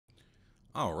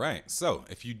All right. So,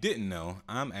 if you didn't know,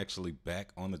 I'm actually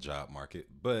back on the job market,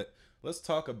 but let's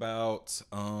talk about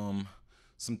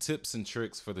some tips and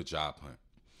tricks for the job hunt.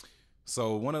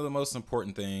 So, one of the most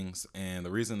important things, and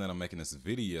the reason that I'm making this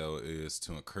video is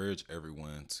to encourage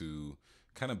everyone to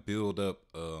kind of build up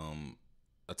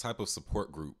a type of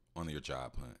support group on your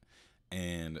job hunt.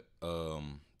 And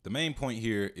the main point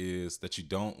here is that you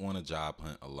don't want to job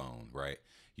hunt alone, right?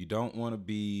 You don't want to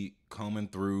be combing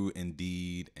through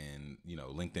Indeed and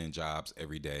LinkedIn jobs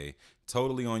every day,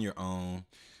 totally on your own.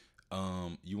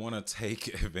 You want to take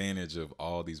advantage of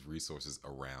all these resources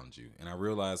around you. And I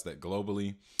realize that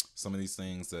globally, some of these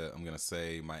things that I'm going to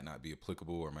say might not be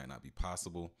applicable or might not be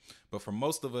possible. But for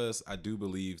most of us, I do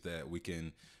believe that we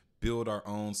can build our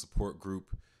own support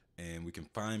group and we can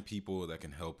find people that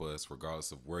can help us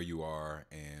regardless of where you are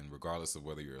and regardless of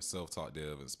whether you're a self-taught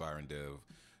dev, aspiring dev,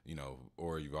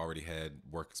 or you've already had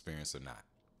work experience or not.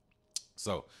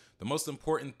 So, the most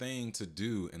important thing to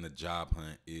do in the job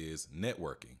hunt is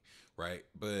networking, right?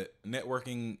 But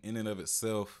networking in and of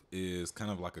itself is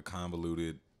kind of like a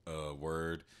convoluted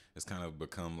word. It's kind of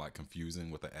become like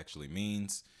confusing what that actually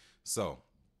means. So,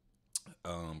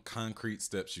 concrete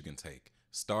steps you can take.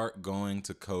 Start going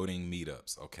to coding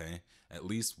meetups, okay? At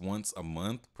least once a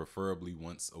month, preferably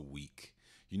once a week.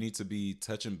 You need to be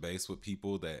touching base with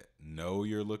people that know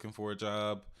you're looking for a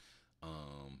job,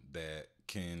 that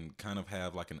can kind of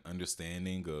have like an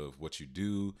understanding of what you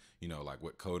do, like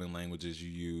what coding languages you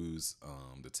use,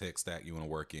 the tech stack you want to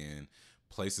work in,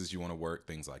 places you want to work,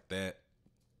 things like that.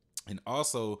 And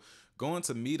also, going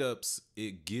to meetups,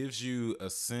 it gives you a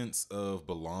sense of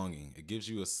belonging. It gives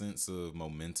you a sense of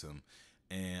momentum.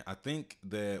 And I think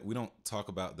that we don't talk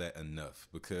about that enough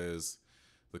because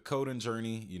the coding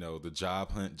journey, the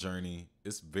job hunt journey,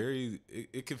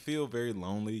 it can feel very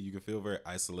lonely. You can feel very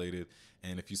isolated.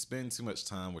 And if you spend too much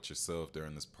time with yourself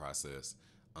during this process,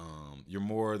 you're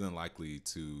more than likely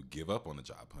to give up on the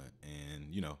job hunt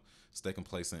and, stay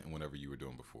complacent in whatever you were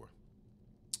doing before.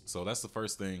 So that's the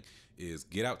first thing is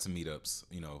get out to meetups.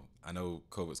 I know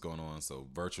COVID's going on, so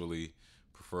virtually,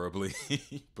 preferably,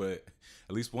 but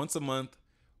at least once a month,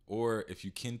 or if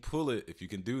you can pull it, if you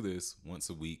can do this once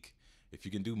a week, if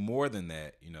you can do more than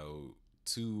that,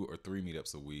 2 or 3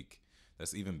 meetups a week,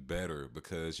 that's even better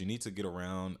because you need to get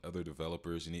around other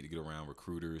developers, you need to get around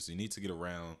recruiters, you need to get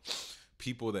around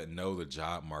people that know the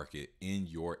job market in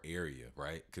your area,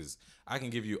 right? Because I can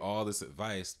give you all this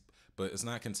advice, but it's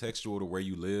not contextual to where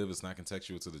you live. It's not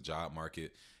contextual to the job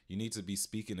market. You need to be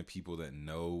speaking to people that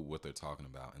know what they're talking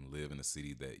about and live in the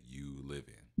city that you live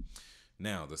in.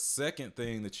 Now, the second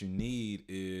thing that you need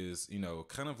is,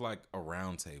 kind of like a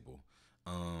round table.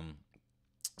 Um,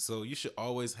 so you should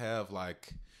always have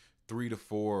like 3 to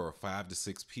 4 or 5 to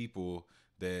 6 people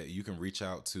that you can reach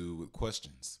out to with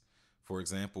questions. For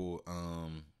example,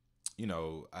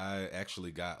 I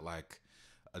actually got like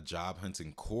a job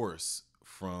hunting course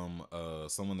from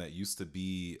someone that used to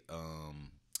be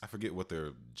I forget what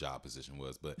their job position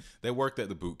was, but they worked at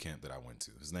the boot camp that I went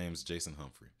to. His name's Jason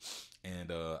Humphrey,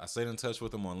 and I stayed in touch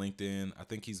with him on LinkedIn. I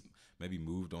think he's maybe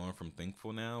moved on from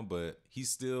Thinkful now, but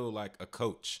he's still like a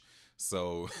coach.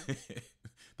 So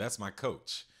that's my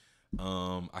coach.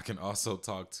 I can also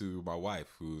talk to my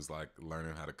wife, who's like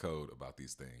learning how to code about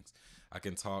these things. I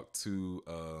can talk to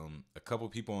a couple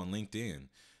people on LinkedIn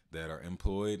that are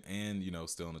employed and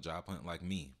still on the job hunt like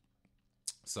me.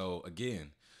 So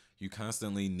again, you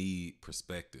constantly need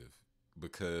perspective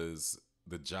because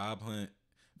the job hunt,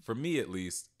 for me at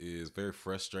least, is very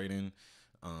frustrating.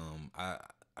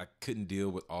 I couldn't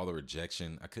deal with all the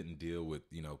rejection. I couldn't deal with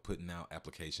putting out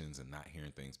applications and not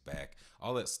hearing things back.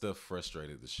 All that stuff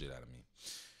frustrated the shit out of me.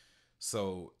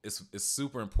 So it's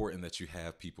super important that you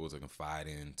have people to confide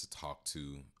in, to talk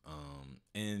to,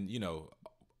 and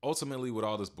ultimately what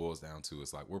all this boils down to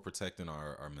is like we're protecting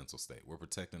our mental state. We're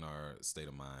protecting our state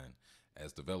of mind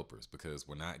as developers because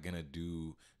we're not gonna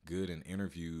do good in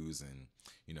interviews and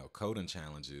coding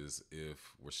challenges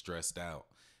if we're stressed out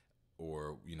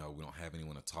or we don't have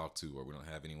anyone to talk to or we don't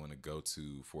have anyone to go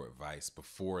to for advice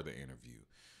before the interview.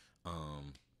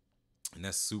 Um, and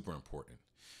that's super important.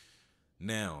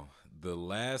 Now, the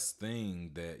last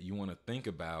thing that you want to think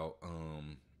about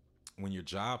when you're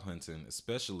job hunting,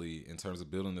 especially in terms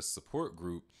of building this support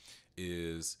group,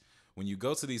 is when you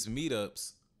go to these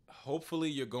meetups, hopefully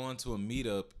you're going to a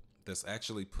meetup that's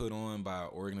actually put on by an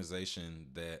organization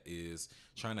that is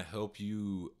trying to help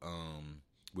you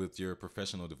with your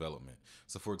professional development.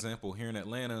 So, for example, here in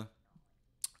Atlanta,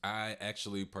 I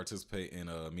actually participate in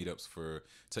meetups for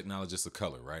technologists of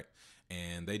color, right?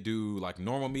 And they do like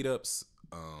normal meetups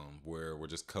where we're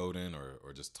just coding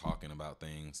or just talking about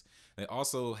things. They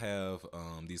also have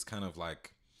these kind of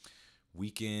like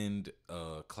weekend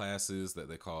classes that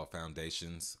they call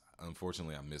foundations.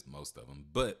 Unfortunately, I missed most of them,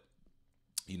 but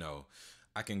you know,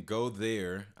 I can go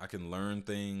there, I can learn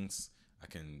things, I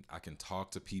can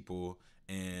talk to people,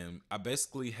 and I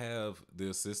basically have the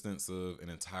assistance of an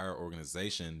entire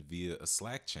organization via a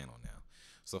Slack channel now.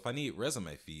 So if I need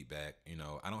resume feedback,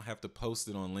 I don't have to post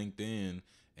it on LinkedIn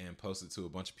and post it to a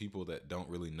bunch of people that don't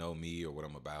really know me or what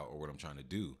I'm about or what I'm trying to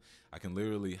do. I can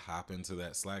literally hop into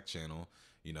that Slack channel,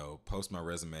 post my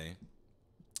resume,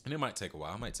 and it might take a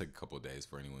while. It might take a couple of days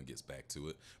for anyone gets back to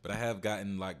it, but I have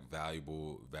gotten like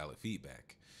valuable, valid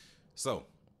feedback. So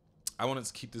I wanted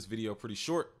to keep this video pretty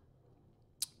short.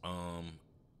 Um,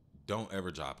 don't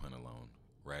ever job hunt alone,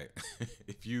 right?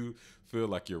 If you feel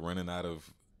like you're running out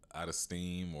of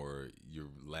steam or you're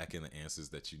lacking the answers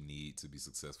that you need to be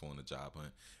successful in the job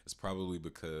hunt, it's probably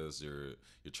because you're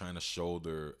trying to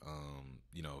shoulder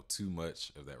too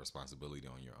much of that responsibility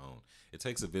on your own. It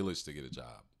takes a village to get a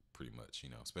job, pretty much,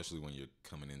 especially when you're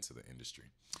coming into the industry.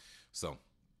 So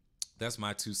that's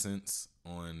my 2 cents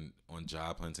on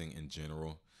job hunting in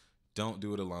general. Don't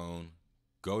do it alone.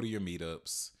 Go to your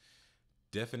meetups.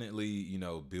 Definitely,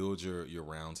 build your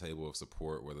round table of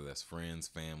support, whether that's friends,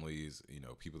 families,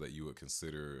 people that you would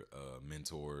consider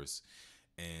mentors.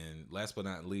 And last but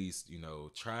not least,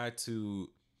 try to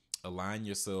align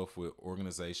yourself with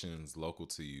organizations local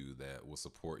to you that will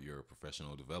support your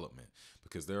professional development,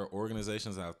 because there are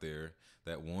organizations out there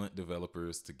that want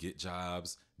developers to get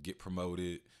jobs, get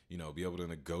promoted, be able to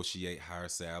negotiate higher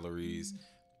salaries,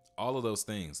 all of those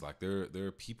things. Like there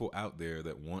are people out there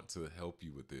that want to help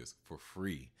you with this for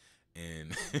free,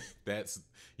 and that's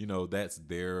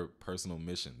their personal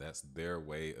mission. That's their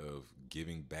way of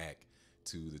giving back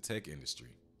to the tech industry.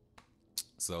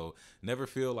 So never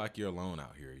feel like you're alone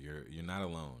out here. You're not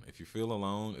alone. If you feel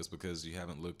alone, it's because you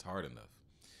haven't looked hard enough.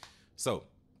 So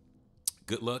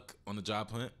good luck on the job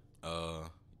hunt.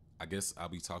 I guess I'll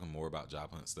be talking more about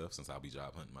job hunt stuff since I'll be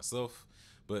job hunting myself.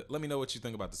 But let me know what you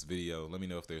think about this video. Let me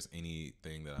know if there's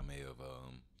anything that I may have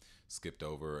skipped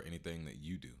over or anything that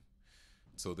you do.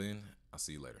 Until then, I'll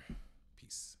see you later.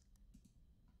 Peace.